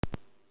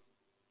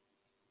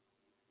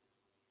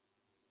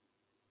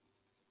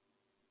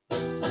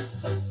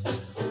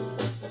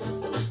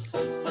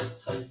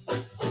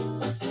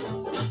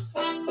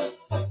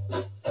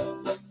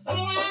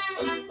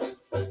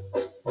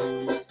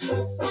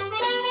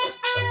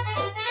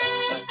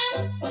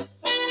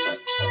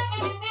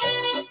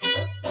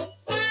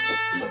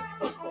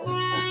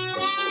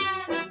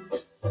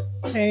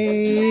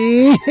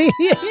Hey, hey,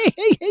 hey,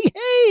 hey, hey,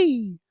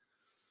 hey.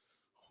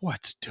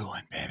 What's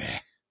doing, baby?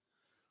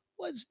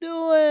 What's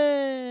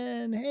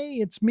doing? Hey,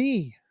 it's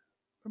me.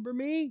 Remember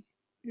me?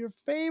 Your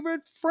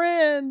favorite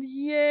friend.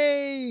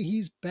 Yay,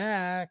 he's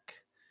back.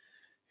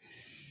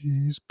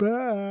 He's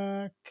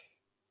back.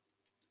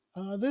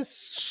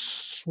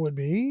 This would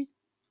be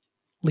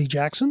Lee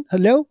Jackson.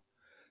 Hello.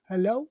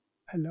 Hello.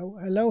 Hello,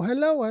 hello,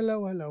 hello,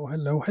 hello, hello,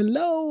 hello,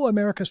 hello,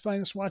 America's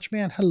finest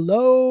watchman.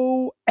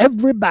 Hello,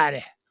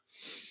 everybody.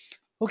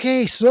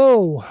 Okay,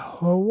 so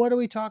what are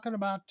we talking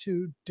about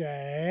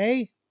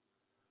today?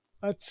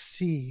 Let's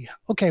see.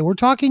 Okay,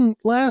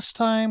 last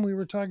time we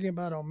were talking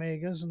about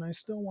omegas, and I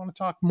still want to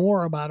talk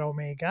more about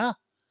omega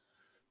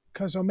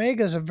because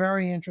omega is a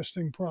very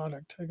interesting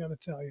product. I got to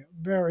tell you,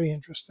 very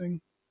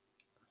interesting.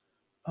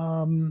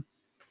 Um,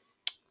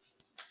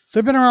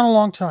 they've been around a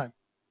long time.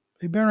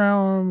 They've been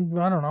around,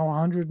 I don't know,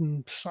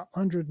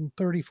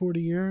 130,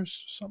 40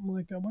 years, something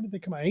like that. When did they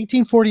come out?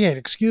 1848,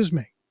 excuse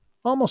me.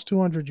 Almost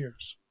 200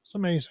 years. It's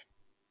amazing,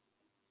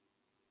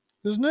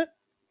 isn't it?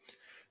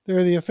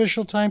 They're the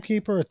official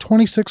timekeeper at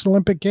 26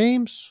 Olympic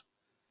Games,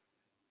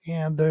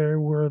 and they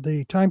were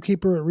the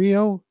timekeeper at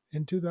Rio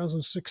in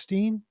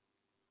 2016.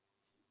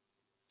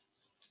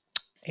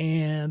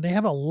 And they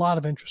have a lot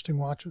of interesting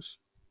watches.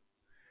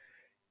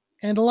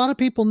 And a lot of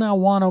people now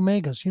want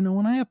Omegas. You know,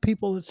 when I have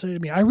people that say to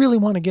me, I really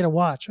want to get a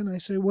watch, and I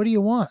say, what do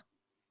you want?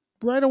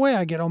 Right away,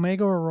 I get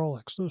Omega or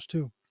Rolex, those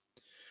two.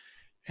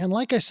 And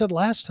like I said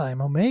last time,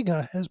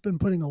 Omega has been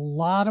putting a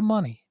lot of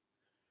money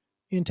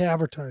into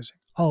advertising,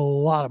 a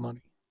lot of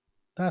money.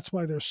 That's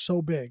why they're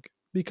so big.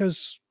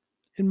 Because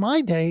in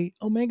my day,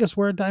 Omegas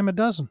were a dime a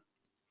dozen.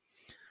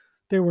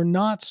 They were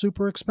not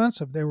super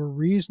expensive. They were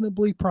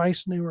reasonably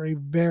priced, and they were a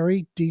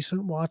very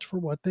decent watch for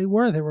what they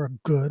were. They were a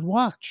good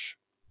watch.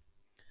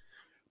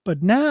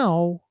 But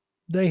now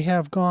they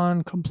have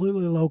gone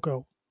completely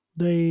loco.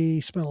 They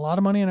spend a lot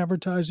of money on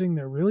advertising.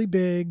 They're really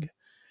big.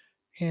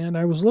 And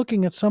I was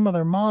looking at some of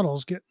their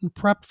models, getting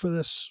prepped for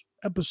this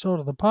episode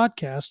of the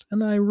podcast,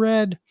 and I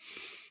read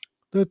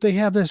that they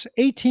have this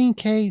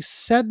 18K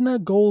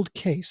Sedna gold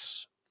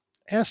case,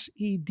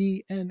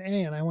 Sedna.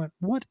 And I went,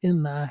 what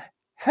in the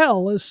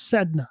hell is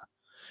Sedna?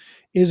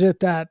 Is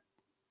it that,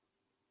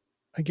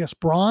 I guess,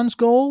 bronze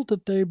gold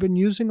that they've been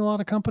using? A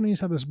lot of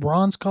companies have this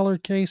bronze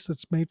colored case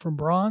that's made from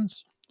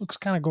bronze. Looks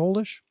kind of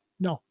goldish.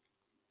 No.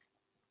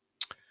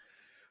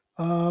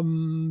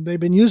 They've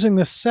been using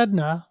this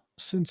Sedna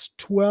since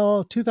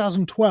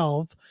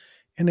 2012,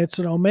 and it's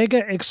an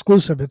Omega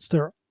exclusive. It's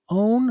their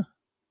own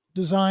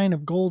design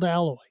of gold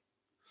alloy.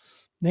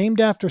 Named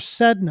after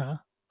Sedna,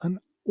 an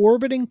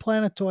orbiting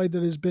planetoid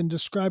that has been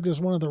described as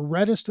one of the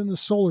reddest in the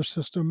solar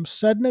system,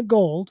 Sedna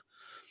gold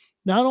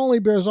not only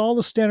bears all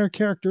the standard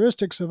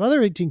characteristics of other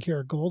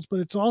 18-karat golds,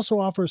 but it also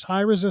offers high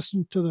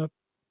resistance to the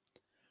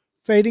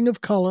fading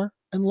of color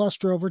and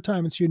luster over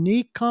time. Its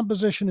unique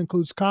composition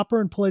includes copper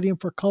and palladium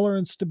for color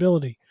and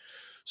stability.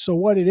 So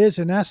what it is,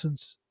 in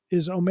essence,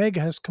 is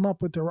Omega has come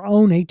up with their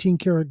own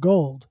 18-karat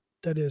gold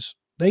that is,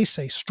 they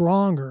say,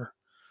 stronger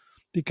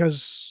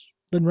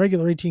than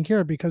regular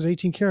 18-karat, because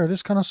 18-karat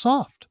is kind of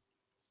soft.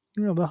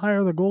 You know, the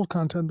higher the gold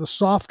content, the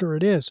softer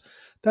it is.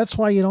 That's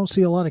why you don't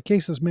see a lot of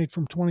cases made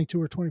from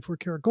 22 or 24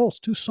 karat gold. It's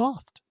too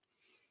soft.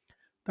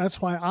 That's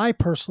why I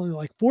personally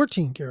like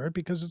 14 karat,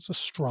 because it's a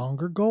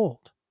stronger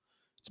gold.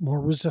 It's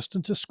more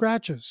resistant to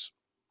scratches.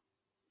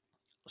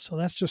 So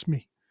that's just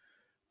me.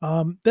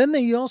 Then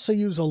they also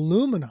use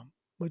aluminum,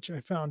 which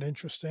I found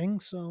interesting.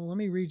 So let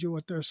me read you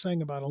what they're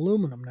saying about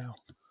aluminum now.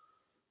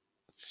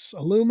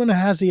 Aluminum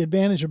has the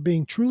advantage of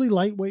being truly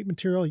lightweight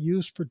material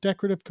used for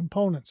decorative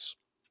components.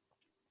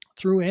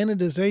 Through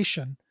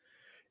anodization,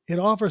 it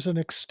offers an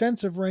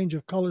extensive range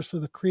of colors for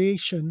the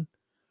creation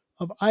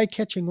of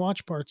eye-catching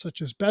watch parts, such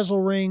as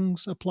bezel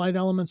rings, applied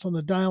elements on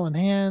the dial and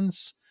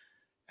hands,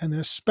 and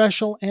their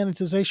special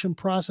anodization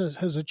process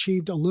has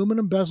achieved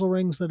aluminum bezel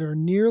rings that are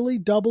nearly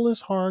double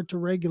as hard to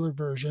regular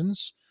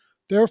versions,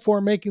 therefore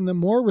making them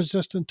more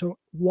resistant to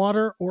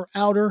water or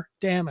outer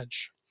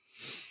damage.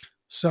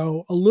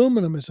 So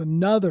aluminum is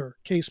another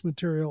case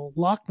material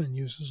Lockman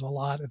uses a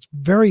lot. It's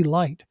very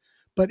light,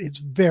 but it's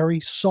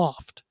very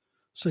soft.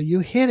 So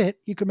you hit it,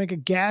 you can make a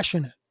gash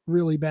in it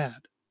really bad.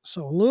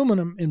 So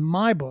aluminum, in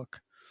my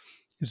book,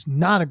 is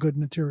not a good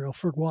material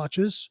for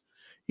watches.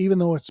 Even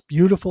though it's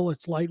beautiful,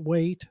 it's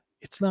lightweight,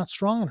 it's not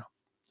strong enough.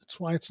 That's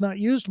why it's not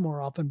used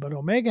more often. But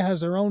Omega has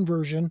their own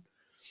version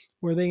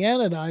where they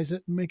anodize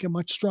it and make it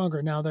much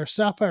stronger. Now, their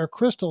sapphire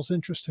crystal is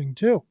interesting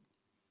too.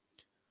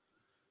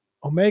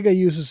 Omega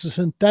uses a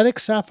synthetic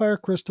sapphire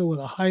crystal with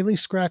a highly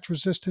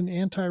scratch-resistant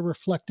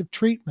anti-reflective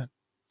treatment.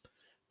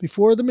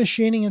 Before the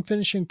machining and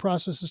finishing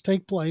processes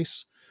take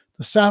place,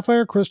 the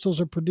sapphire crystals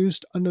are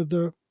produced under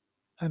the,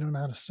 I don't know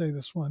how to say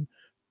this one,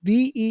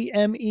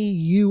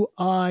 VEMEUIL,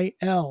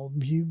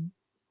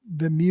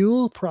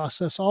 Bemule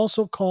process,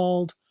 also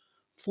called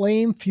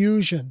flame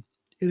fusion.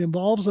 It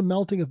involves the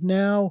melting of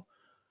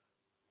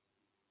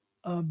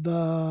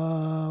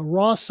the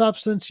raw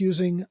substance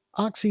using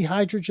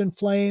oxyhydrogen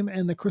flame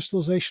and the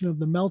crystallization of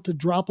the melted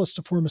droplets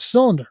to form a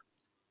cylinder.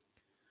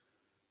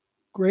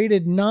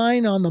 Graded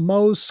 9 on the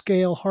Mohs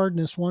scale,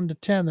 hardness 1 to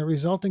 10. The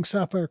resulting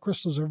sapphire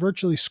crystals are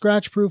virtually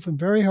scratch-proof and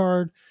very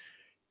hard,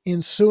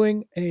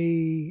 ensuing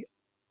a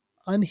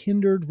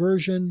unhindered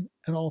version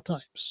at all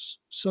times.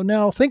 So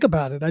now think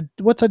about it.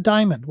 What's a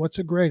diamond? What's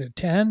it graded?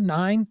 10,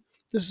 9?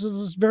 This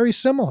is very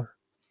similar.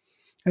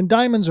 And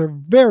diamonds are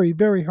very,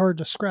 very hard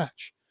to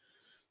scratch.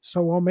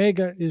 So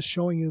Omega is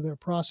showing you their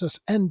process.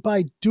 And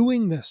by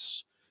doing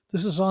this,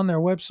 this is on their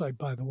website,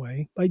 by the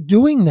way, by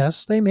doing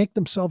this, they make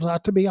themselves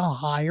out to be a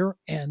higher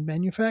end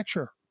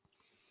manufacturer,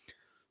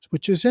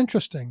 which is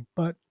interesting.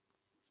 But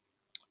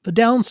the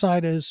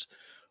downside is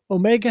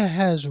Omega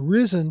has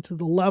risen to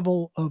the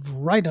level of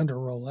right under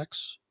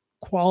Rolex,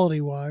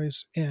 quality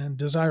wise and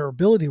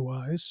desirability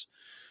wise.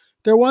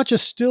 Their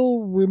watches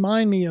still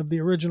remind me of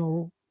the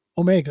original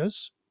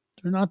Omegas.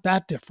 They're not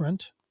that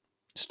different,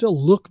 still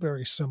look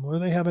very similar.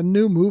 They have a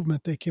new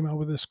movement they came out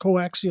with, this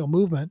coaxial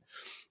movement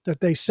that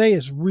they say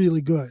is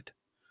really good.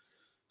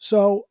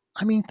 So,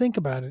 I mean, think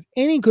about it.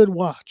 Any good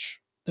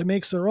watch that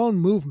makes their own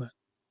movement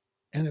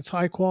and it's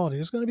high quality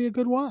is going to be a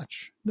good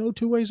watch. No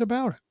two ways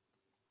about it.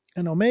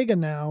 And Omega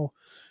now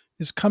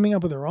is coming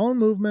up with their own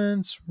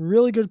movements,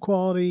 really good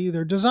quality.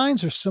 Their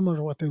designs are similar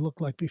to what they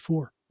looked like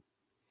before.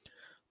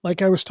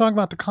 Like I was talking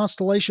about, the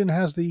Constellation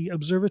has the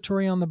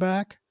observatory on the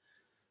back.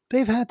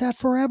 They've had that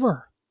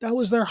forever. That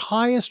was their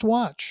highest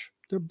watch,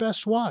 their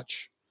best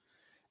watch.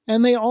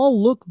 And they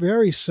all look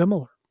very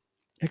similar,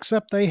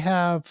 except they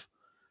have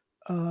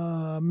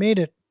made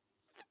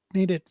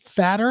it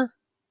fatter.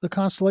 The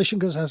Constellation,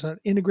 because it has an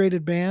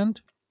integrated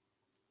band,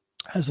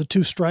 has the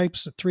 2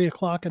 stripes at 3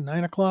 o'clock and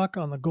 9 o'clock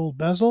on the gold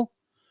bezel.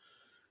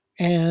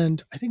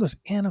 And I think it was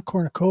Anna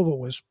Kournikova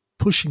was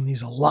pushing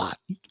these a lot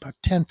about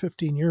 10,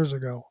 15 years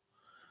ago.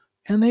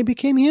 And they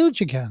became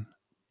huge again.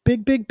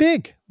 Big, big,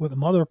 big, with a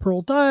mother of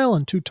pearl dial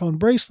and 2-tone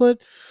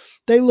bracelet.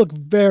 They look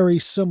very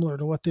similar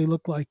to what they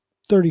looked like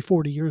 30,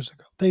 40 years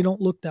ago. They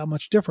don't look that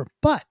much different.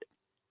 But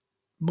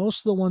most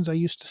of the ones I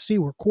used to see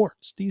were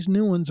quartz. These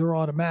new ones are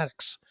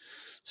automatics.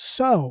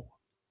 So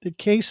the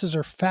cases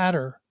are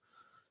fatter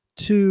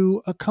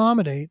to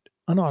accommodate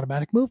an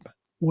automatic movement,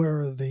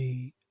 where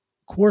the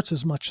quartz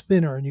is much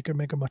thinner and you can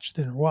make a much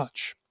thinner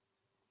watch.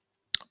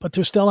 But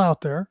they're still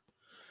out there.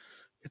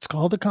 It's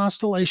called the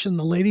Constellation,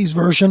 the ladies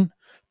version.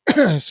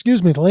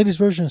 Excuse me, the ladies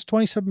version is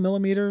 27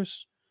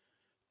 millimeters.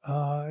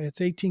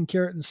 It's 18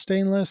 karat and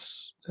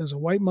stainless. There's a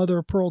white mother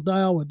of pearl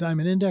dial with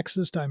diamond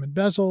indexes, diamond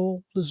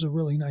bezel. This is a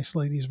really nice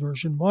ladies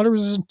version. Water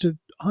resistant to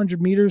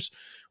 100 meters,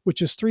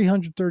 which is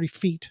 330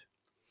 feet.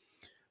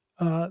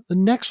 The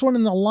next one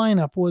in the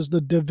lineup was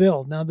the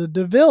DeVille. Now, the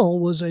DeVille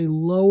was a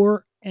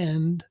lower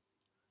end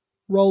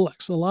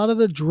Rolex. A lot of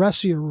the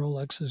dressier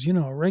Rolexes,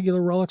 a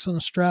regular Rolex on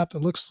a strap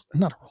that looks,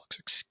 not a Rolex,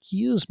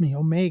 excuse me,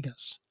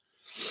 Omegas.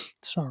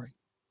 Sorry.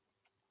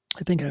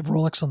 I think I have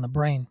Rolex on the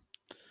brain.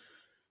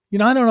 I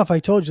don't know if I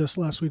told you this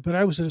last week, but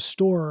I was at a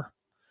store,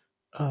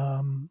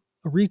 a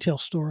retail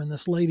store, and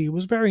this lady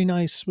was very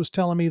nice, was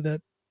telling me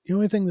that the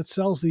only thing that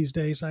sells these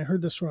days, and I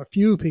heard this from a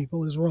few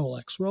people, is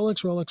Rolex.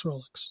 Rolex, Rolex,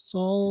 Rolex. That's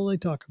all they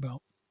talk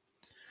about.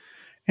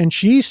 And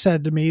she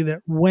said to me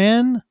that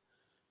when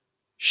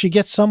she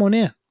gets someone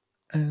in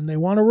and they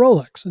want a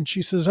Rolex, and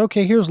she says,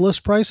 okay, here's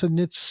list price, and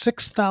it's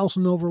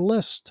 $6,000 over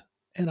list.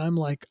 And I'm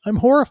like, I'm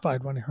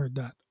horrified when I heard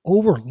that.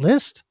 Over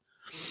list?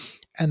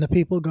 And the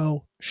people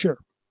go, sure,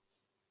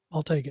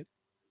 I'll take it.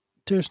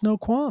 There's no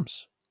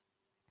qualms.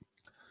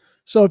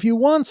 So if you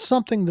want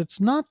something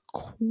that's not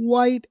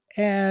quite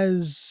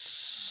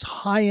as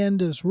high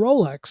end as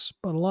Rolex,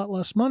 but a lot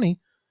less money,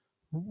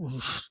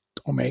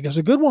 Omega's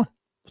a good one.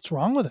 What's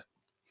wrong with it?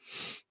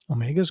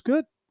 Omega's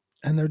good.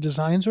 And their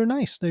designs are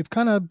nice. They've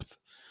kind of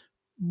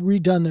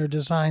redone their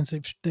designs.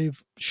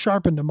 They've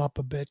sharpened them up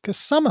a bit, because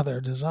some of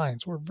their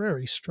designs were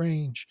very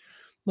strange.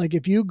 Like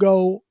if you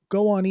go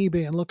on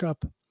eBay and look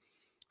up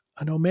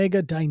an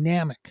Omega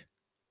Dynamic,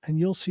 and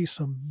you'll see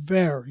some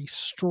very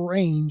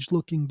strange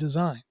looking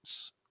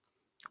designs.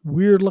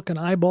 Weird looking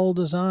eyeball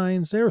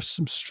designs. There are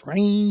some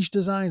strange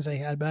designs they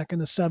had back in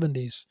the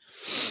 70s.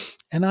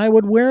 And I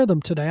would wear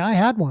them today. I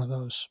had one of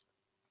those.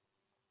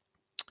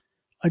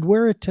 I'd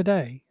wear it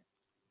today.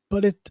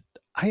 But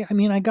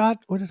I got,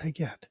 what did I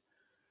get?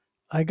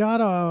 I got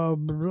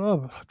I'm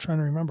trying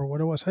to remember what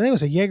it was. I think it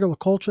was a Jaeger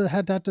LeCoultre that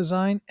had that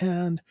design,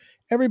 and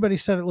everybody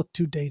said it looked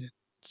too dated.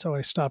 So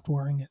I stopped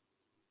wearing it,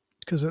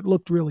 because it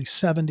looked really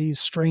 70s,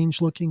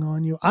 strange looking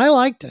on you. I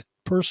liked it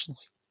personally.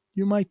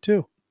 You might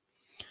too.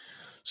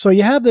 So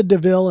you have the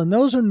DeVille, and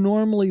those are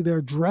normally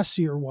their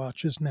dressier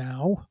watches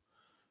now.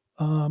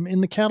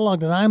 In the catalog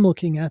that I'm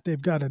looking at,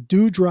 they've got a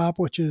Dewdrop,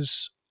 which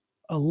is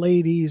a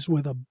ladies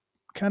with a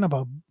kind of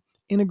a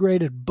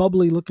integrated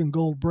bubbly looking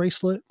gold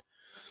bracelet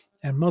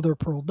and mother of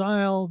pearl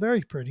dial.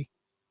 Very pretty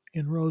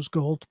in rose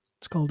gold.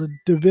 It's called a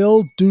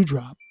DeVille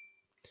Dewdrop.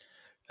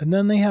 And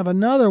then they have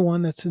another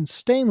one that's in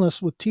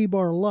stainless with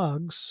T-bar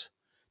lugs.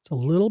 It's a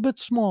little bit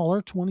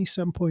smaller,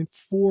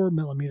 27.4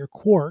 millimeter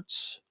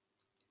quartz.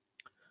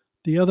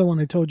 The other one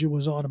I told you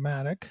was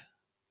automatic.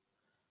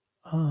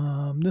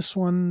 This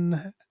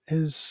one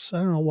is, I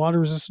don't know, water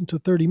resistant to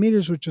 30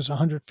 meters, which is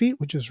 100 feet,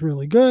 which is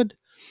really good.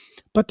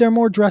 But they're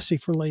more dressy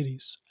for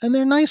ladies. And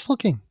they're nice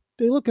looking.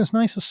 They look as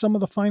nice as some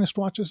of the finest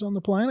watches on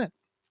the planet.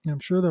 I'm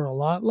sure they're a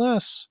lot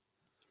less.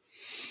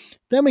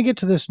 Then we get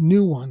to this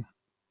new one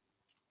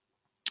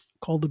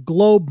called the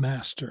Globe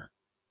Master,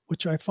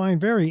 which I find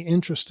very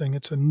interesting.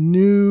 It's a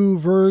new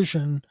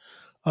version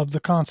of the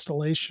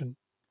Constellation.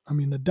 I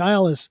mean, the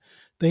dial is,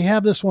 they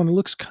have this one. It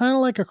looks kind of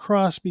like a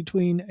cross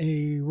between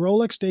a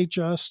Rolex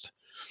Datejust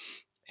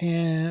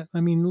and,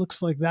 I mean, it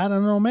looks like that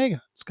and an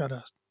Omega. It's got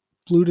a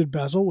fluted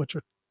bezel, which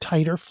are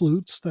tighter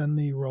flutes than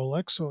the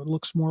Rolex, so it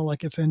looks more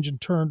like it's engine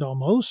turned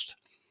almost.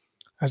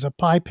 Has a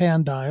pie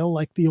pan dial,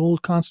 like the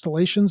old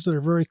Constellations that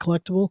are very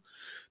collectible.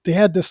 They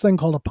had this thing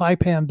called a pie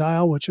pan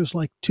dial, which was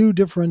like two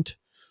different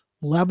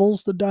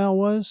levels the dial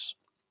was.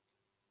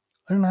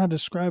 I don't know how to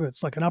describe it.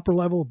 It's like an upper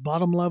level,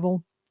 bottom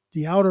level.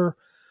 The outer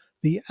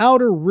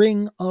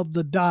ring of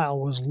the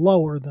dial was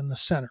lower than the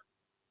center,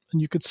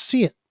 and you could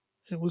see it.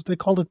 They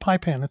called it pie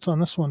pan. It's on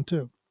this one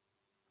too.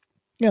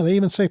 Yeah, they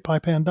even say pie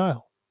pan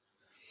dial.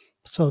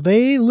 So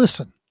they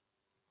listen.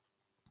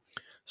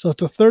 So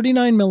it's a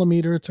 39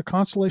 millimeter. It's a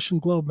Constellation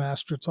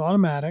Globemaster. It's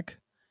automatic.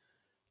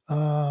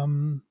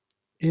 The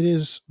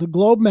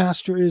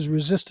Globemaster is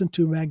resistant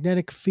to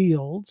magnetic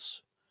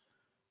fields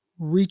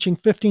reaching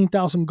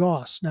 15,000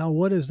 Gauss. Now,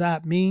 what does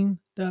that mean?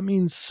 That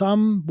means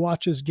some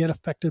watches get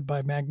affected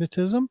by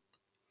magnetism.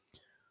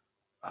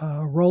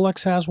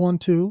 Rolex has one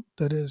too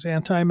that is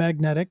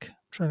anti-magnetic. I'm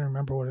trying to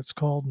remember what it's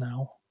called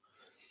now.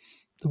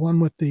 The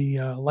one with the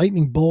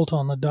lightning bolt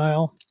on the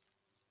dial.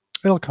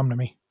 It'll come to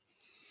me.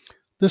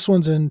 This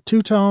one's in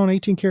two-tone,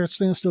 18-karat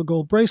stainless steel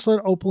gold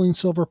bracelet, opaline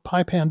silver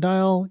pie pan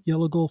dial,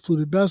 yellow gold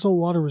fluted bezel,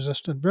 water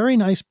resistant. Very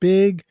nice,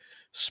 big,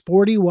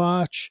 sporty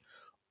watch.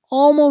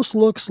 Almost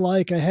looks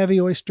like a heavy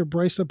oyster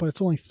bracelet, but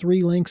it's only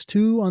 3 links.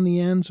 2 on the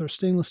ends are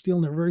stainless steel,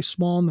 and they're very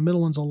small. And the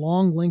middle one's a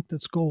long link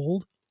that's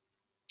gold.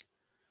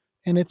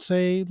 And to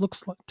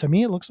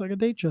me, it looks like a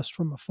Datejust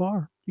from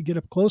afar. You get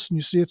up close and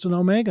you see it's an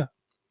Omega.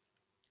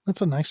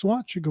 That's a nice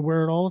watch. You could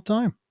wear it all the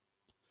time.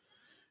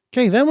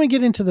 Okay, then we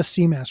get into the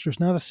Seamasters.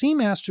 Now, the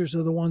Seamasters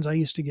are the ones I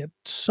used to get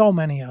so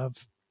many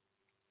of.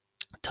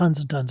 Tons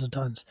and tons and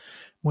tons.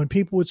 When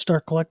people would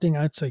start collecting,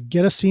 I'd say,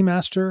 get a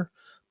Seamaster.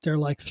 They're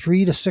like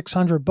 $300 to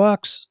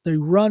 $600. They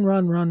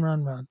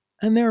run.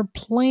 And they're a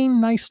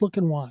plain, nice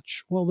looking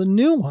watch. Well, the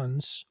new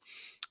ones,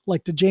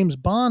 like the James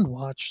Bond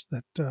watch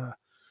that I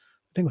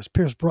think it was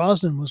Pierce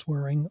Brosnan was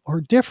wearing, are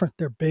different.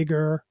 They're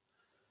bigger.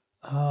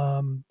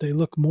 They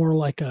look more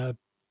like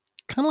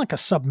kind of like a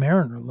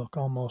Submariner look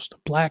almost. A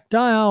black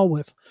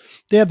dial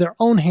they have their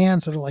own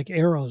hands that are like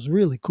arrows,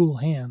 really cool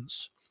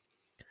hands.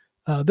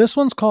 This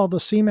one's called the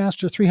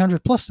Seamaster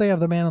 300. Plus, they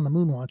have the Man on the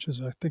Moon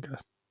watches. I think a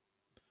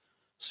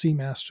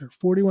Seamaster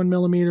 41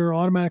 millimeter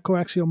automatic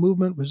coaxial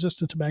movement,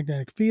 resistant to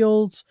magnetic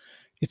fields.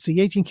 It's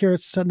the 18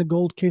 karat set in a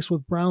gold case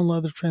with brown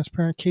leather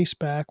transparent case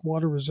back,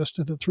 water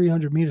resistant to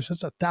 300 meters.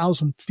 That's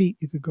 1,000 feet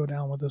you could go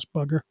down with this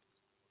bugger.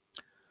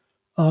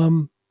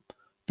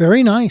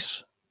 Very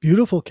nice,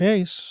 beautiful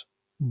case.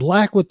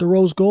 Black with the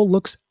rose gold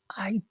looks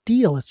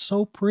ideal. It's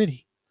so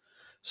pretty.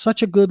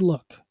 Such a good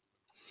look.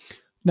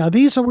 Now,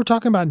 we're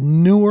talking about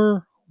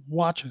newer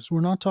watches.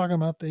 We're not talking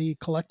about the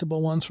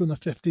collectible ones from the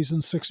 50s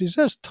and 60s.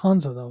 There's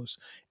tons of those.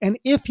 And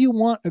if you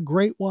want a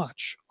great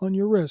watch on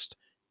your wrist,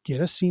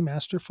 get a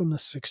Seamaster from the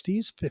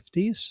 60s,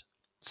 50s,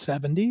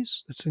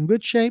 70s. It's in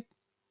good shape,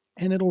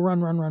 and it'll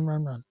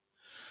run.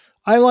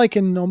 I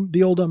liken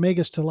the old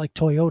Omegas to like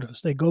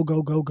Toyotas. They go.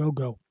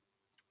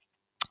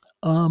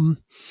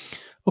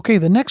 Okay,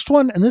 the next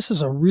one, and this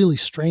is a really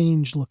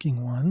strange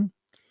looking one.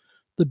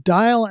 The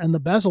dial and the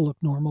bezel look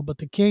normal, but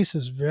the case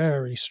is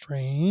very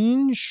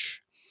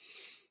strange.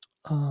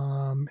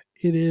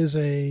 It is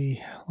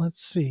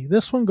let's see,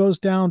 this one goes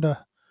down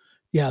to,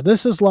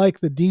 this is like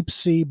the Deep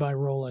Sea by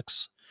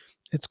Rolex.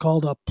 It's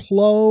called a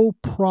Plo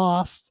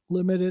Prof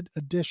limited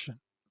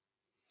edition.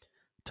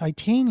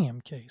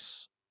 Titanium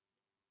case.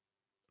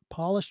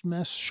 Polished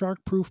mesh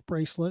shark-proof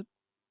bracelet.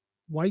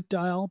 White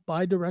dial,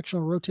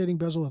 bi-directional rotating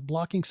bezel with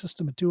blocking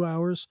system at 2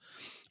 hours.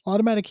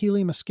 Automatic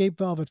helium escape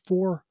valve at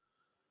 4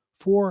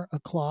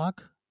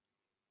 o'clock.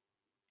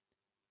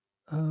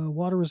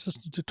 Water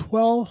resistant to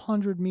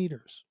 1,200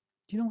 meters.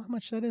 Do you know how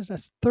much that is?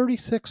 That's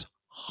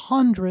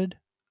 3,600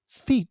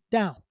 feet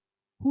down.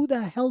 Who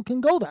the hell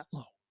can go that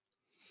low?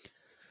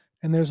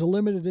 And there's a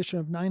limited edition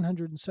of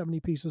 970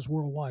 pieces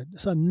worldwide.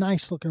 It's a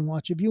nice looking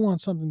watch. If you want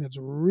something that's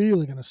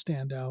really going to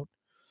stand out,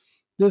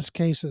 this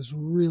case is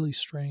really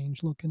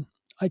strange looking.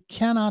 I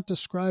cannot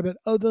describe it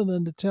other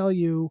than to tell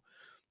you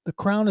the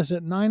crown is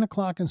at 9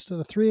 o'clock instead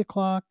of 3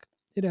 o'clock.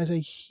 It has a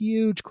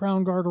huge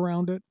crown guard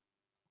around it.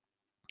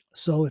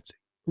 So it's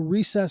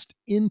recessed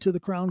into the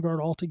crown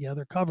guard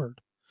altogether,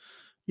 covered.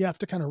 You have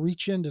to kind of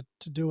reach in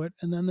to do it.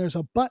 And then there's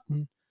a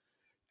button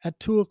at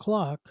 2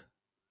 o'clock.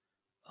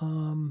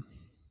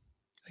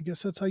 I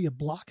guess that's how you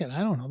block it.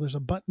 I don't know. There's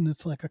a button.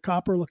 It's like a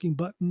copper looking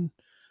button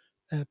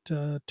at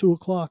 2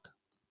 o'clock.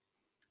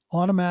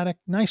 Automatic.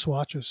 Nice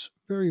watches.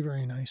 Very,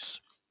 very nice.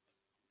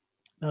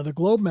 Now, the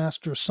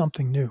Globemaster is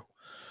something new.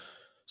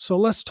 So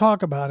let's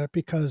talk about it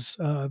because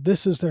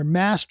this is their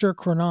master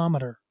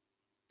chronometer.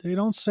 They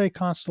don't say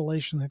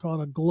constellation, they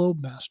call it a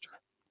Globemaster.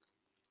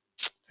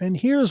 And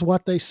here's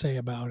what they say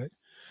about it.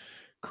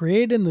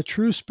 Created in the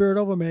true spirit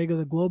of Omega,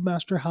 the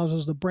Globemaster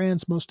houses the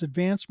brand's most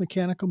advanced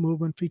mechanical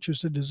movement,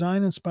 features a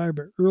design inspired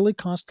by early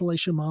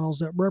constellation models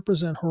that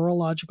represent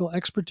horological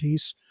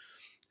expertise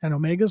and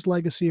Omega's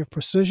legacy of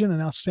precision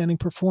and outstanding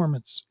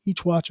performance.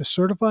 Each watch is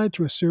certified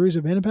through a series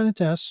of independent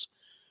tests,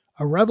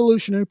 a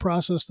revolutionary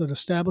process that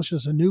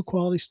establishes a new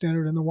quality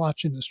standard in the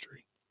watch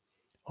industry.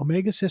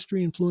 Omega's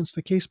history influenced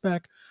the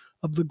caseback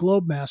of the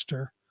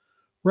Globemaster,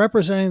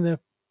 representing the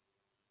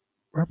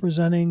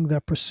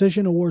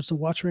precision awards the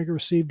watchmaker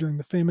received during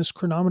the famous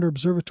chronometer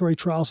observatory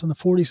trials in the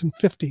 40s and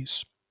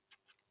 50s.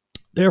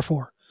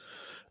 Therefore,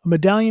 a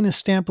medallion is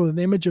stamped with an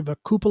image of a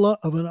cupola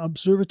of an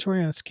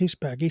observatory on its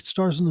caseback. 8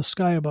 stars in the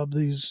sky above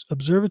these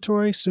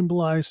observatories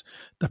symbolize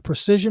the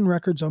precision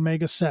records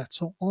Omega set.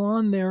 So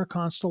on their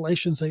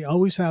constellations, they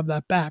always have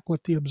that back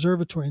with the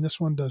observatory, and this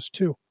one does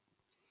too.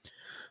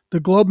 The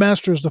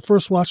Globemaster is the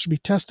first watch to be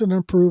tested and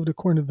approved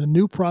according to the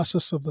new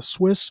process of the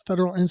Swiss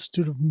Federal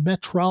Institute of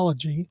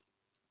Metrology,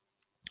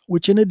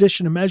 which, in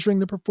addition to measuring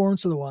the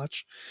performance of the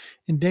watch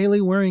in daily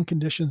wearing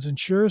conditions,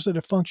 ensures that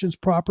it functions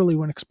properly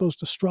when exposed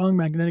to strong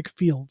magnetic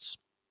fields.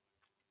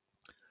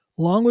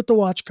 Along with the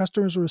watch,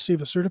 customers will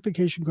receive a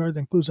certification card that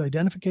includes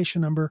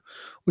identification number,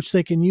 which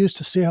they can use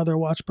to see how their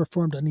watch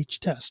performed on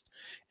each test.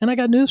 And I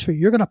got news for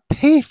you. You're going to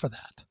pay for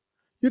that.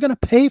 You're going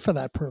to pay for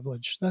that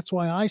privilege. That's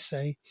why I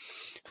say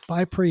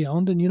buy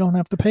pre-owned and you don't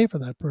have to pay for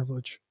that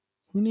privilege.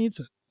 Who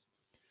needs it?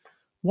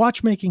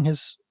 Watchmaking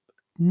has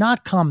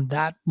not come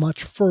that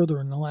much further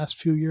in the last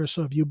few years.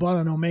 So if you bought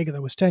an Omega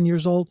that was 10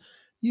 years old,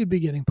 you'd be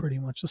getting pretty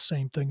much the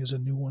same thing as a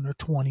new one or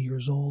 20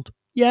 years old.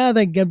 Yeah,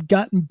 they've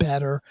gotten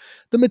better.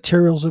 The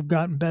materials have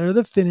gotten better.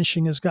 The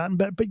finishing has gotten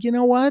better. But you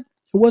know what?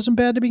 It wasn't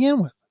bad to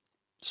begin with.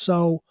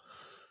 So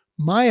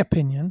my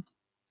opinion,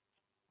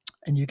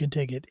 and you can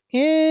take it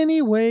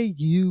any way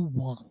you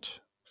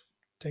want,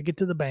 take it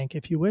to the bank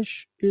if you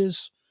wish,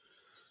 is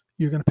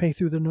you're going to pay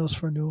through the nose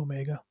for a new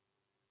Omega.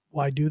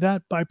 Why do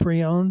that? Buy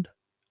pre-owned.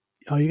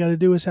 All you got to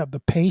do is have the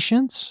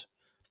patience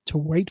to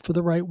wait for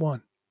the right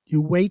one.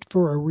 You wait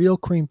for a real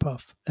cream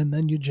puff and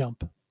then you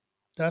jump.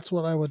 That's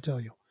what I would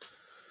tell you.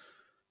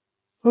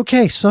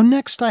 Okay, so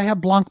next I have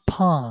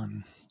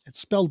Blancpain. It's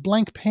spelled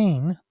blank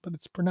pain, but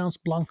it's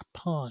pronounced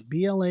Blancpain.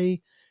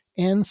 Blancpain.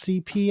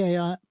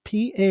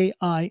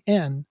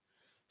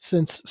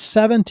 Since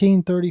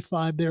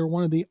 1735, they are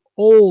one of the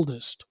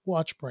oldest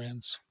watch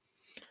brands,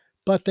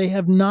 but they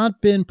have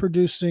not been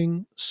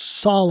producing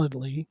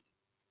solidly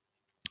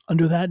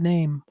under that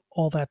name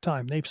all that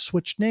time. They've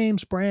switched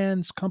names,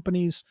 brands,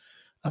 companies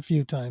a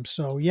few times.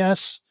 So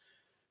yes,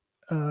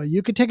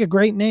 you could take a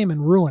great name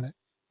and ruin it,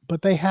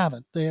 but they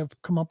haven't. They have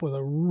come up with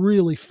a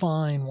really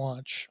fine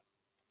watch.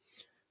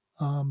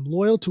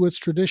 Loyal to its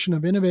tradition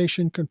of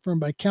innovation confirmed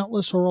by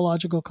countless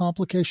horological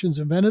complications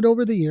invented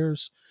over the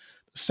years,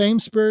 the same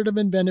spirit of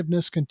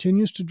inventiveness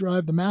continues to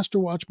drive the master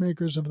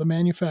watchmakers of the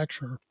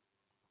manufacturer.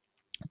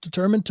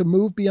 Determined to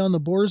move beyond the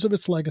borders of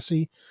its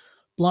legacy,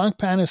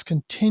 Blancpain is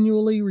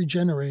continually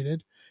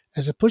regenerated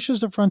as it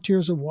pushes the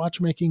frontiers of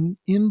watchmaking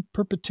in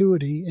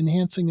perpetuity,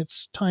 enhancing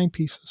its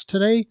timepieces.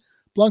 Today,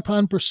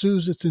 Blancpain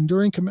pursues its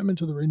enduring commitment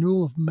to the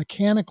renewal of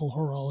mechanical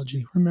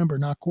horology, remember,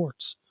 not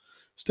quartz,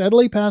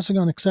 steadily passing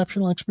on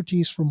exceptional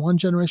expertise from one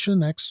generation to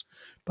the next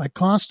by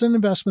constant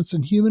investments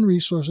in human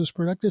resources,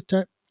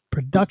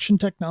 production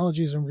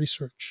technologies, and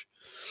research.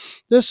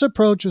 This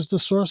approach is the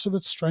source of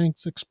its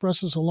strengths,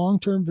 expresses a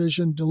long-term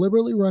vision,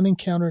 deliberately running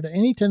counter to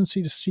any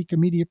tendency to seek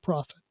immediate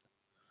profit.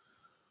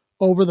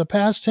 Over the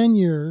past 10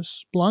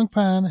 years,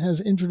 Blancpain has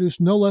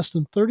introduced no less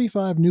than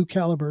 35 new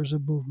calibers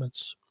of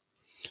movements.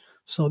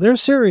 So they're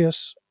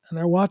serious, and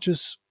their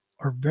watches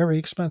are very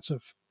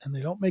expensive, and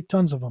they don't make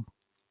tons of them.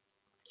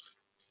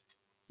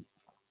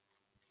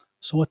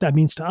 So what that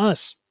means to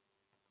us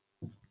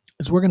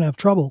is we're going to have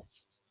trouble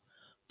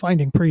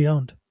finding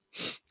pre-owned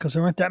because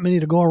there aren't that many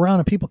to go around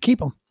and people keep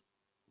them.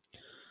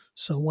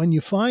 So when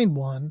you find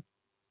one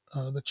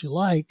that you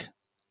like,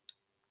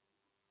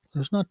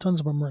 there's not tons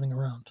of them running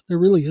around. There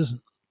really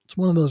isn't. It's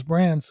one of those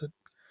brands that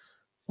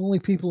only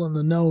people in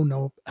the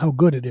know how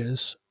good it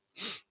is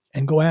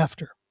and go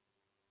after.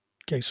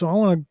 Okay, so I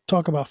want to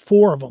talk about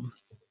 4 of them.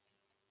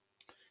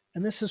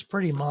 And this is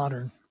pretty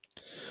modern.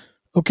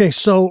 Okay,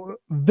 so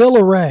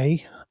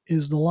Villeray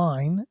is the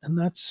line, and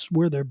that's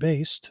where they're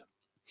based,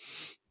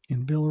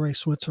 in Villeray,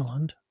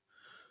 Switzerland.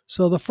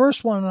 So the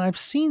first one, and I've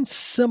seen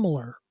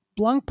similar,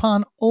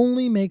 Blancpain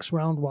only makes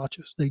round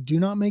watches. They do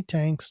not make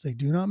tanks. They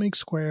do not make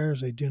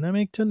squares. They do not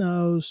make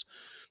tonneaus.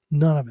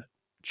 None of it.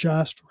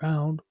 Just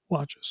round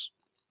watches.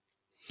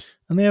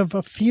 And they have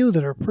a few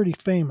that are pretty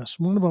famous.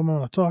 One of them I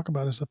want to talk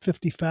about is the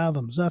 50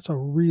 Fathoms. That's a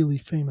really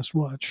famous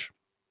watch.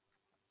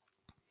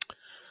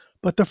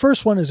 But the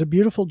first one is a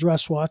beautiful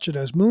dress watch. It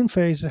has moon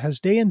phase. It has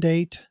day and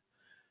date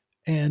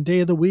and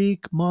day of the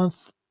week,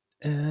 month,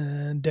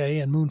 and day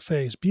and moon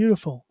phase.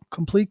 Beautiful.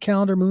 complete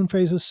calendar, moon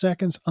phases,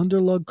 seconds,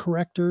 underlug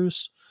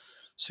correctors,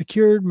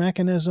 secured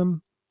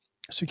mechanism,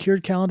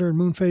 secured calendar and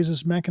moon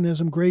phases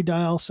mechanism, gray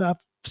dial,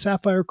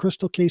 sapphire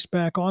crystal case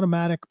back,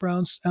 automatic,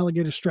 brown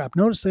alligator strap.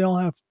 Notice they all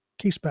have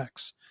case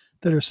backs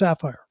that are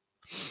sapphire.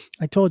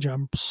 I told you,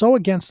 I'm so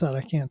against that,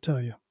 I can't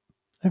tell you.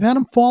 I've had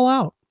them fall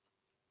out.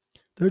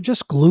 They're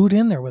just glued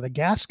in there with a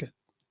gasket.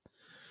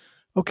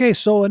 Okay,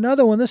 so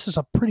another one. This is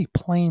a pretty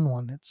plain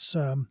one. It's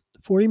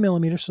 40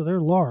 millimeters, so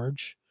they're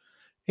large.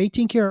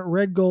 18 karat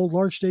red gold,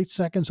 large date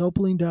seconds,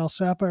 opaline dial,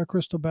 sapphire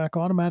crystal back,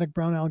 automatic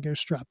brown alligator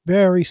strap.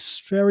 Very,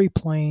 very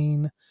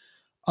plain,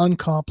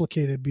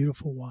 uncomplicated,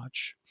 beautiful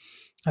watch.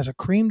 Has a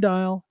cream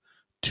dial,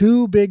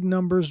 two big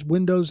numbers,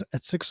 windows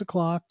at 6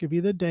 o'clock, give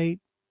you the date,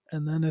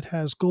 and then it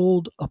has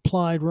gold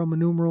applied Roman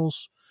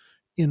numerals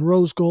in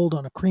rose gold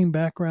on a cream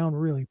background.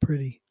 Really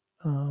pretty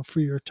for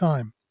your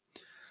time.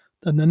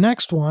 Then the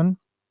next one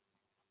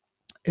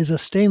is a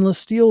stainless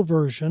steel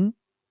version.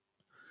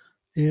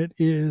 It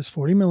is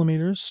 40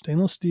 millimeters,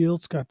 stainless steel.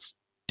 It's got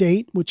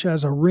date, which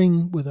has a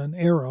ring with an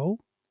arrow.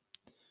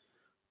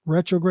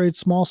 Retrograde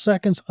small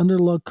seconds,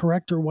 underlug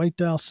corrector, white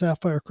dial,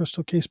 sapphire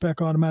crystal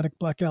caseback, automatic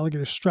black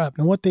alligator strap.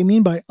 Now, what they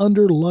mean by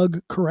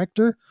underlug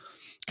corrector,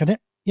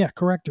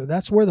 corrector.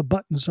 That's where the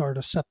buttons are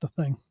to set the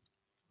thing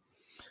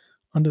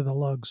under the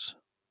lugs.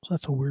 So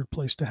that's a weird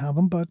place to have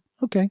them, but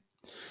okay.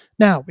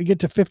 Now we get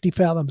to 50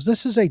 fathoms.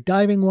 This is a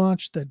diving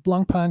watch that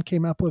Blancpain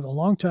came up with a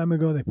long time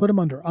ago. They put them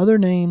under other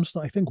names.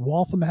 I think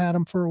Waltham had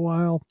them for a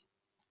while.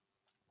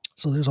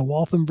 So there's a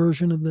Waltham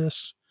version of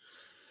this.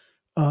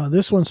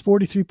 This one's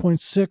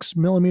 43.6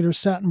 millimeters,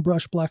 satin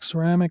brush, black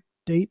ceramic,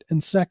 date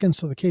and seconds.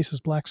 So the case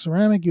is black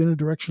ceramic,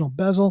 unidirectional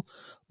bezel,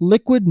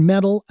 liquid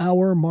metal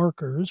hour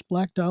markers,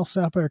 black dial,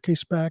 sapphire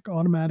case back,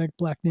 automatic,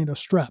 black NATO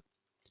strap.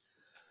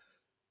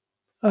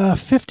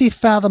 50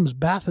 Fathoms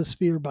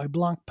Bathysphere by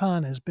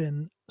Blancpain has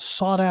been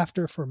sought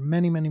after for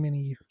many, many, many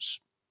years.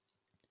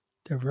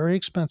 They're very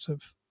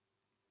expensive.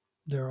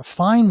 They're a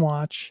fine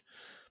watch,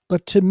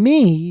 but to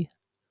me,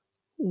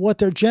 what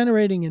they're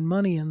generating in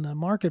money in the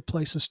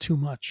marketplace is too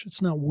much.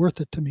 It's not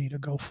worth it to me to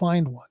go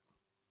find one.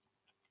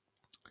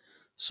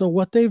 So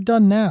what they've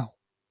done now,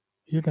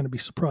 you're going to be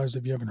surprised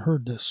if you haven't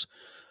heard this.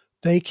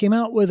 They came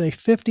out with a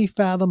 50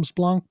 Fathoms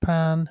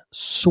Blancpain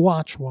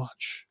Swatch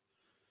watch,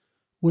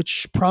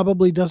 which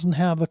probably doesn't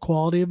have the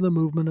quality of the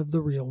movement of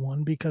the real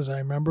one, because I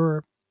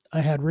remember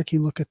I had Ricky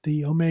look at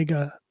the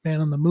Omega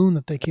Man on the Moon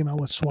that they came out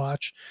with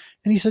Swatch,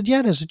 and he said,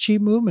 yeah, there's a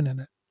cheap movement in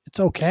it. It's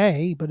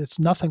okay, but it's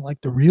nothing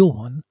like the real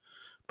one.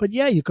 But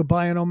yeah, you could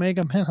buy an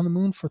Omega Man on the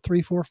Moon for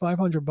 $300,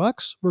 $400,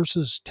 $500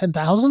 versus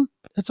 10,000.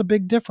 That's a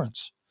big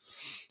difference.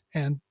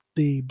 And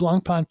the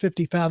Blancpain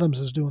 50 Fathoms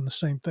is doing the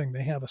same thing.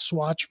 They have a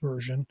Swatch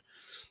version.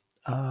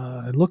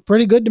 It looked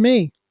pretty good to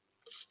me.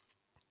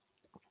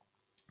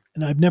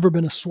 And I've never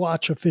been a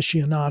Swatch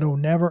aficionado.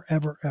 Never,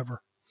 ever,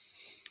 ever.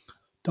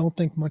 Don't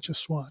think much of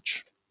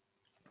Swatch.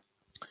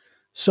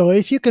 So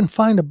if you can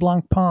find a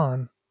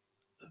Blancpain,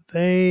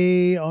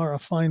 they are a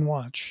fine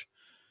watch.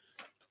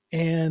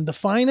 And the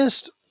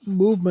finest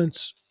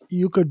movements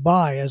you could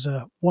buy as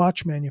a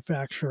watch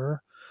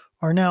manufacturer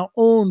are now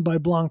owned by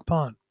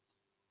Blancpain.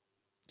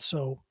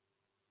 So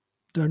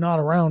they're not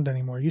around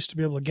anymore. You used to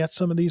be able to get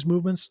some of these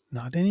movements.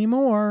 Not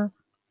anymore.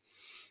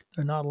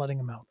 They're not letting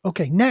them out.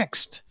 Okay,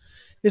 next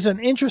is an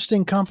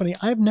interesting company.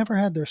 I've never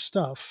had their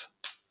stuff.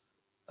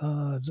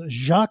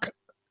 Jacques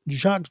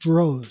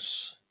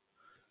Droz.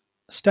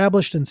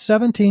 Established in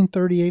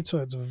 1738, so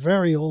it's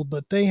very old,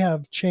 but they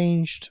have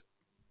changed.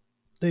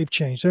 They've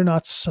changed.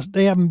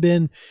 They haven't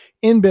been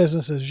in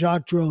business as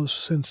Jacques Droz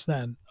since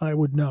then. I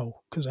would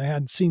know, because I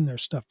hadn't seen their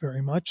stuff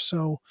very much.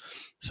 So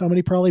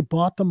somebody probably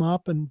bought them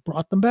up and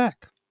brought them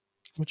back,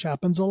 which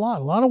happens a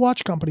lot. A lot of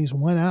watch companies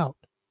went out,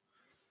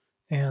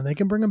 and they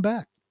can bring them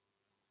back.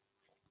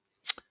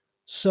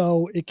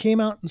 So it came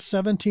out in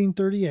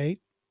 1738.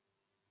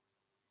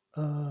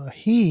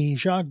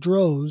 Jacques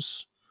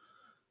Droz,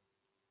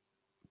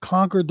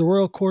 conquered the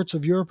royal courts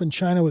of Europe and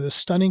China with his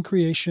stunning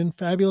creation,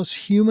 fabulous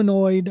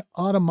humanoid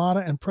automata,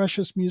 and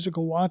precious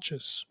musical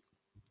watches.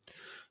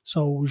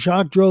 So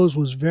Jacques Droz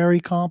was very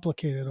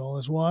complicated, all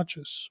his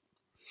watches.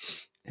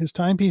 His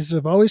timepieces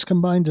have always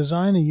combined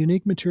design and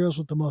unique materials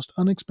with the most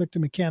unexpected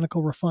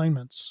mechanical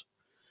refinements.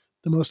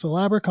 The most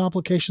elaborate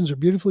complications are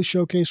beautifully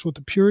showcased with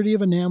the purity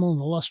of enamel and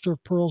the luster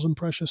of pearls and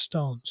precious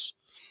stones.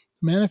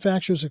 The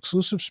manufacturer's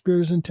exclusive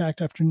spirit is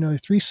intact after nearly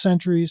 3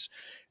 centuries,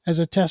 as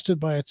attested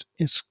by its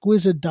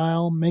exquisite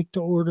dial, make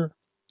to order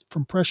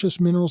from precious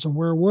minerals and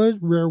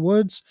rare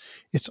woods,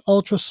 its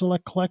ultra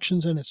select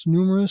collections, and its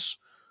numerous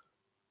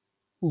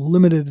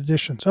limited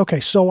editions. Okay,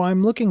 so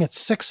I'm looking at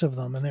 6 of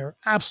them, and they're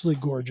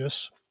absolutely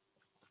gorgeous.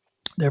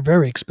 They're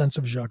very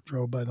expensive, Jacques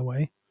Droz, by the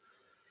way.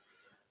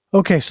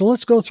 Okay, so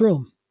let's go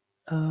through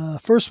them.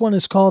 First one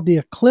is called the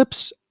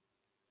Eclipse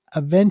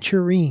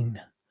Aventurine,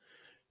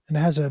 and it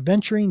has a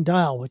Aventurine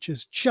dial, which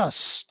is just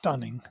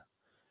stunning.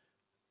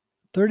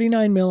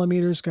 39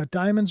 millimeters, got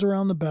diamonds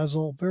around the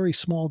bezel, very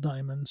small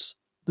diamonds.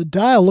 The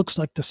dial looks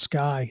like the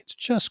sky. It's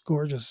just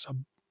gorgeous. A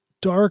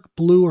dark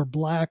blue or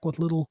black with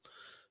little,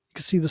 You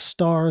can see the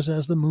stars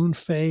as the moon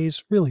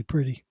phase. Really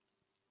pretty.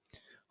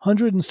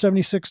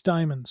 176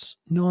 diamonds.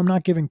 No, I'm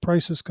not giving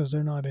prices because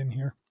they're not in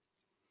here.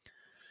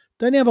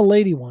 Then you have a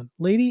lady one.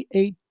 Lady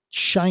 8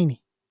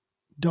 Shiny.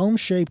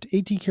 Dome-shaped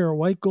 18 karat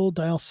white gold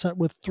dial set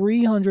with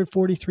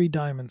 343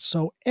 diamonds.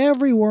 So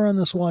everywhere on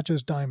this watch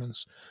is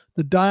diamonds.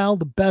 The dial,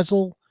 the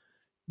bezel,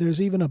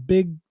 there's even a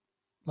big,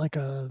 like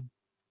a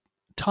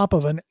top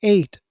of an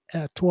 8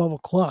 at 12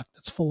 o'clock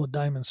that's full of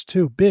diamonds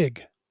too.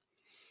 Big.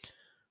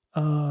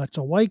 It's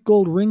a white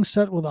gold ring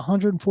set with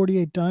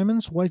 148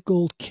 diamonds, white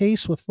gold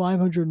case with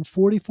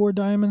 544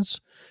 diamonds,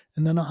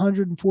 and then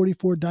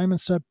 144 diamond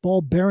set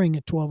ball bearing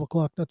at 12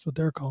 o'clock. That's what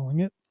they're calling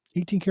it.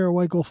 18 karat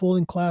white gold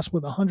folding clasp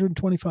with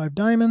 125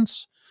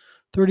 diamonds,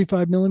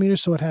 35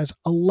 millimeters. So it has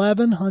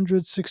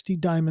 1,160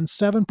 diamonds,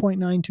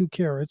 7.92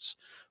 carats,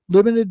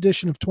 limited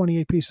edition of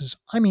 28 pieces.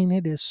 I mean,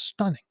 it is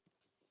stunning.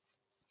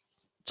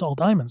 It's all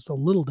diamonds, the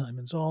little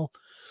diamonds, all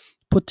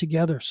put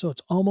together. So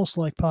it's almost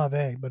like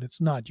pave, but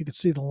it's not. You can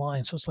see the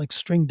line. So it's like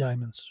string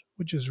diamonds,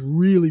 which is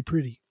really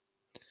pretty.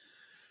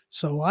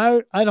 So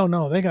I don't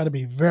know. They got to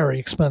be very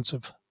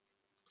expensive.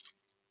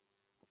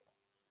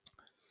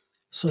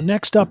 So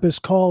next up is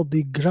called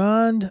the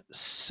Grand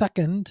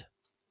Second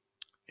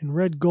in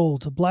red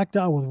gold. It's a black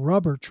dial with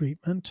rubber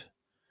treatment.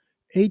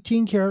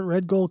 18 karat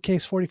red gold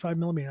case, 45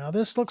 millimeter. Now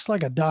this looks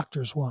like a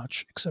doctor's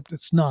watch, except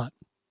it's not.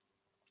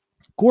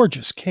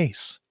 Gorgeous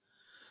case.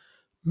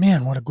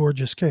 Man, what a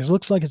gorgeous case. It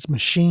looks like it's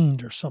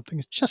machined or something.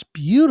 It's just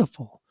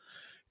beautiful.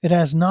 It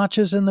has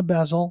notches in the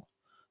bezel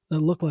that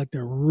look like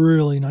they're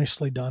really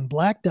nicely done.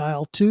 Black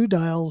dial, 2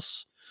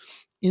 dials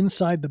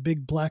inside the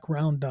big black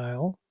round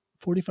dial,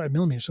 45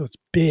 millimeters, so it's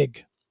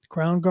big.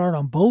 Crown guard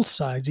on both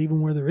sides,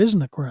 even where there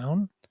isn't a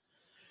crown.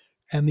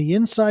 And the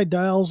inside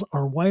dials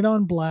are white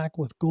on black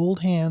with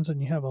gold hands,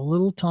 and you have a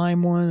little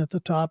time one at the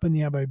top, and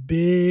you have a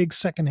big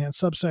second hand,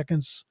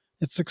 sub-seconds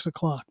at 6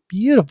 o'clock.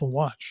 Beautiful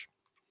watch.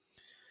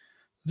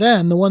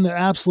 Then the one that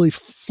absolutely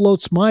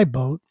floats my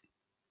boat,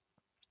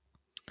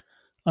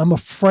 I'm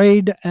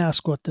afraid to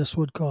ask what this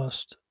would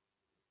cost.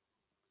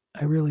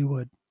 I really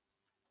would.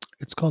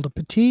 It's called a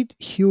Petite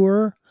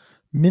Heur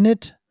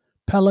Minute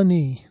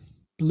Palani.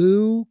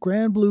 Blue,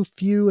 grand blue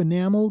few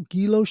enamel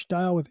guilloche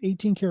dial with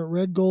 18 karat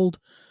red gold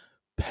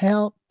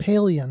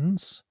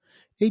palions.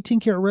 18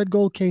 karat red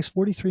gold case,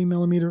 43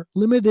 millimeter.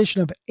 Limited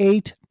edition of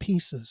 8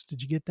 pieces.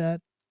 Did you get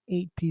that?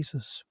 8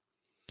 pieces.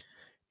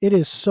 It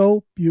is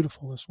so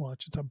beautiful, this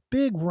watch. It's a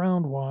big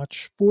round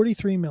watch,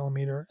 43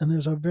 millimeter, and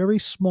there's a very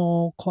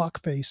small clock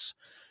face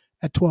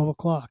at 12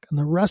 o'clock. And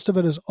the rest of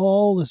it is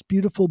all this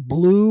beautiful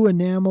blue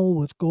enamel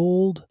with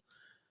gold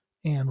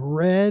and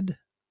red.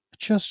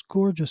 Just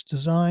gorgeous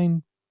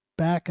design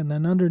back. And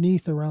then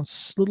underneath, around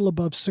a little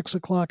above 6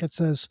 o'clock, it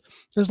says,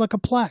 there's like a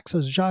plaque,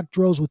 says Jacques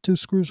Droz with 2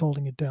 screws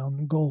holding it down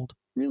in gold.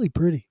 Really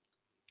pretty.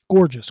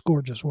 Gorgeous,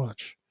 gorgeous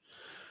watch.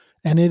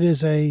 And it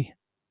is a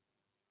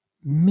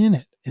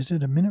minute. Is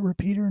it a minute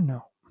repeater?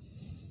 No.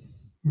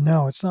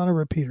 No, it's not a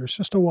repeater. It's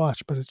just a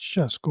watch, but it's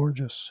just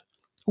gorgeous.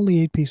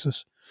 Only 8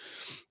 pieces.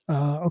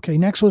 Okay,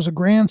 next was a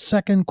Grand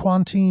Second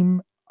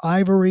Quantum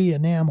Ivory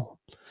Enamel.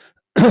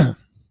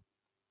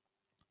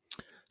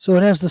 So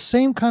it has the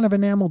same kind of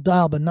enamel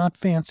dial, but not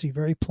fancy,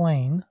 very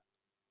plain,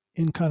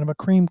 in kind of a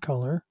cream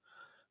color.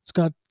 It's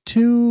got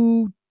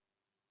two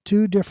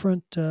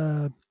different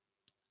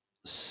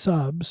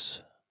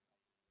subs.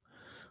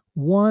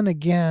 One,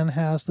 again,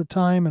 has the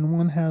time, and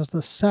one has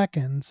the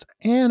seconds,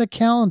 and a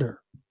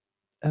calendar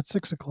at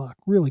 6 o'clock.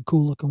 Really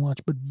cool looking watch,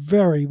 but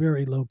very,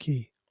 very low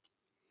key.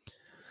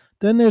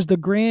 Then there's the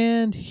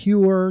Grand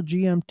Heur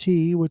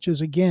GMT, which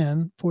is,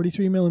 again,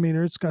 43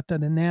 millimeter. It's got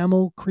that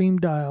enamel cream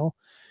dial,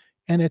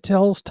 and it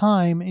tells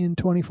time in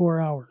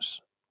 24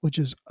 hours, which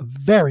is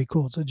very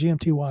cool. It's a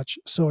GMT watch.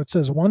 So it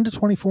says 1 to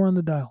 24 on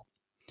the dial.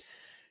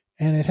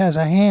 And it has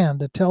a hand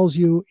that tells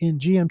you in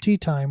GMT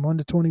time, 1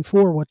 to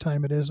 24, what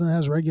time it is. And it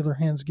has regular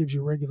hands, gives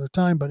you regular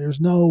time, but there's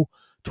no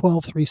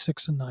 12, 3,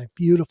 6, and 9.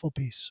 Beautiful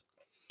piece.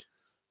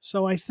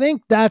 So I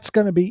think that's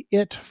going to be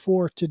it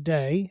for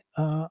today.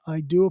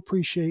 I do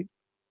appreciate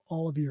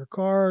all of your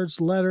cards,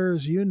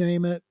 letters, you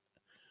name it.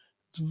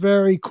 It's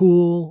very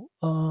cool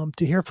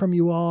to hear from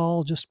you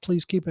all. Just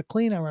please keep it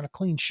clean. I run a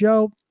clean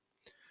show,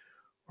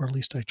 or at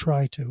least I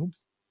try to.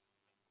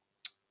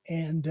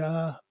 And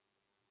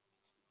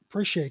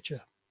appreciate you.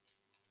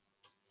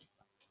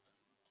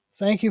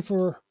 Thank you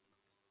for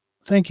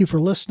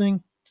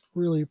listening.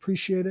 Really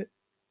appreciate it.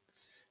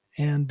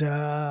 And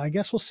I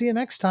guess we'll see you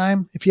next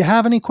time. If you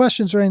have any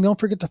questions or anything, don't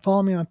forget to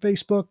follow me on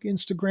Facebook,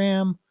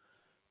 Instagram.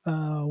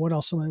 What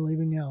else am I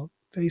leaving out?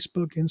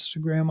 Facebook,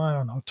 Instagram, I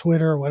don't know,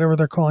 Twitter, whatever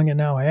they're calling it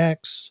now,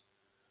 X.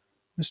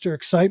 Mr.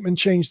 Excitement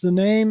changed the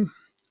name.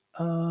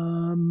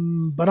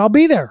 But I'll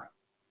be there.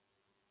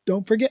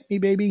 Don't forget me,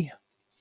 baby.